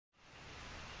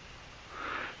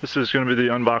This is going to be the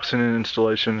unboxing and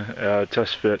installation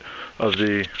test fit of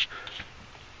the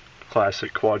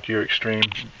classic Quadgear Extreme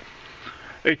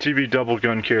ATV double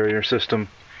gun carrier system.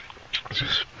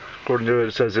 According to it,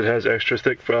 it says it has extra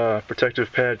thick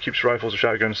protective pad, keeps rifles or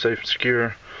shotguns safe and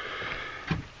secure.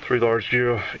 3 large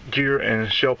gear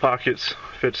and shell pockets,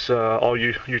 fits all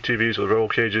UTVs with roll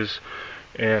cages.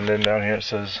 And then down here it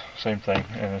says same thing,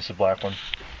 and it's a black one.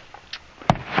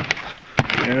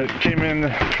 And it came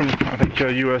in from, I think,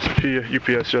 UPS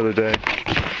the other day.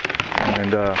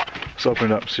 And let's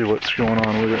open it up and see what's going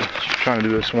on with it. Trying to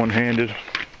do this one-handed.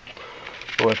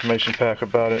 Little information pack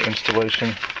about it,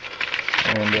 installation,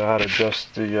 and how to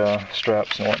adjust the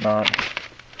straps and whatnot.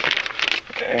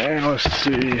 And let's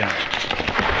see. Get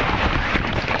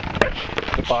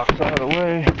the box out of the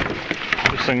way.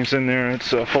 This thing's in there. It's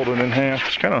folded in half.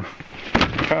 It's kind of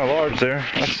large there.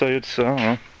 I'd say it's I don't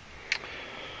know,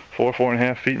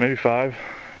 4.5 feet, maybe 5.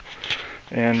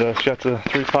 And it's got the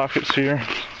 3 pockets here.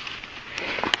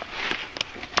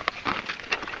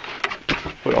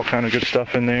 Put all kind of good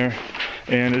stuff in there.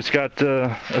 And it's got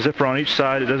a zipper on each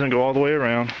side. It doesn't go all the way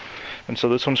around. And so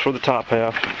this one's for the top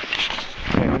half.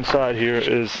 And inside here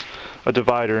is a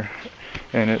divider.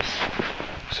 And it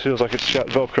feels like it's got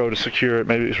Velcro to secure it.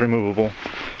 Maybe it's removable.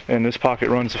 And this pocket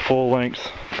runs the full length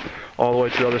all the way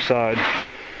to the other side.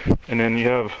 And then you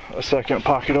have a second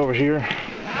pocket over here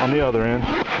on the other end,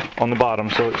 on the bottom.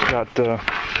 So it's got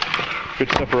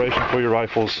good separation for your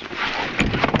rifles.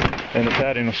 And the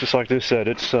padding is just like this said.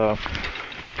 It's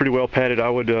pretty well padded. I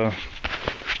would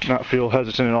not feel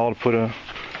hesitant at all to put a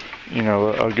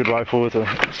good rifle with a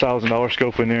 $1,000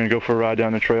 scope in there and go for a ride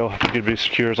down the trail. I think it'd be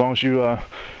secure as long as you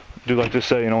do like this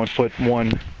say, and put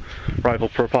 1 rifle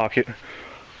per pocket.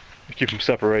 Keep them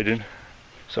separated.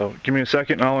 So give me a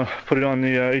second and I'll put it on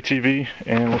the ATV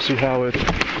and we'll see how it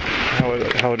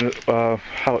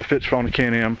fits from the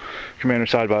Can-Am Commander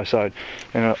side by side.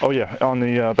 And oh yeah, on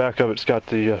the back of it, it's got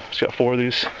 4 of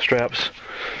these straps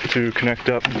to connect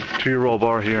up to your roll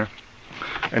bar here,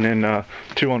 and then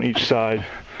 2 on each side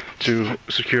to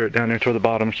secure it down there toward the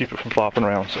bottom and keep it from flopping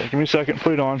around. So give me a second,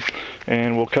 put it on,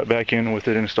 and we'll cut back in with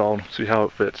it installed, see how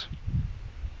it fits.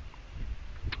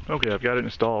 Okay, I've got it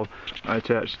installed. I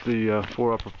attached the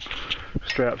 4 upper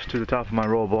straps to the top of my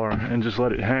roll bar and just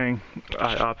let it hang.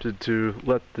 I opted to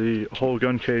let the whole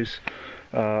gun case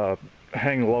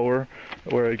hang lower,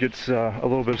 where it gets a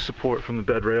little bit of support from the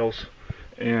bed rails,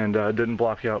 and didn't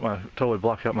totally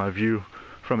block out my view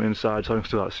from inside, so I can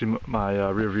still see my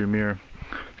rear view mirror.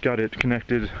 Got it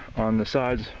connected on the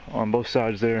sides, on both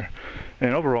sides there,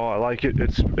 and overall I like it.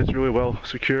 It's really well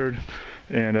secured.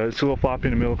 And it's a little floppy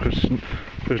in the middle because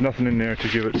there's nothing in there to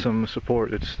give it some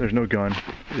support. There's no gun.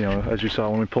 As you saw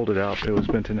when we pulled it out, it was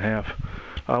bent in half.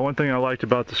 One thing I liked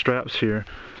about the straps here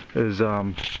is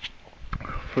for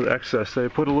the excess, they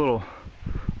put a little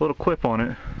clip on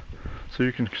it so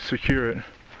you can secure it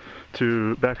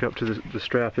to back up to the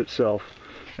strap itself,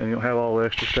 and you don't have all the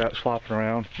extra straps flopping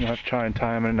around. You don't have to try and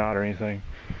tie them in a knot or anything.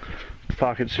 The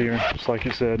pockets here, just like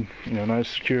you said, nice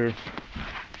secure.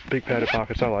 Big padded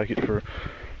pockets. I like it for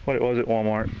what it was at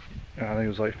Walmart. I think it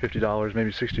was like $50,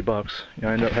 maybe $60. I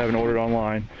ended up having ordered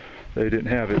online. They didn't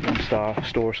have it in the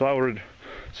store, so I ordered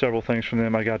several things from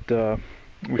them. I got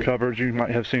we covered, you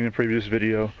might have seen in a previous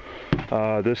video,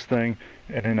 this thing,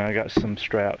 and then I got some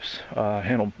straps,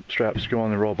 handle straps to go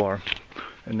on the roll bar.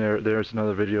 And there's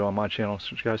another video on my channel, so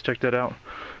you guys check that out.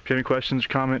 If you have any questions or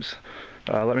comments,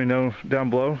 let me know down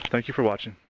below. Thank you for watching.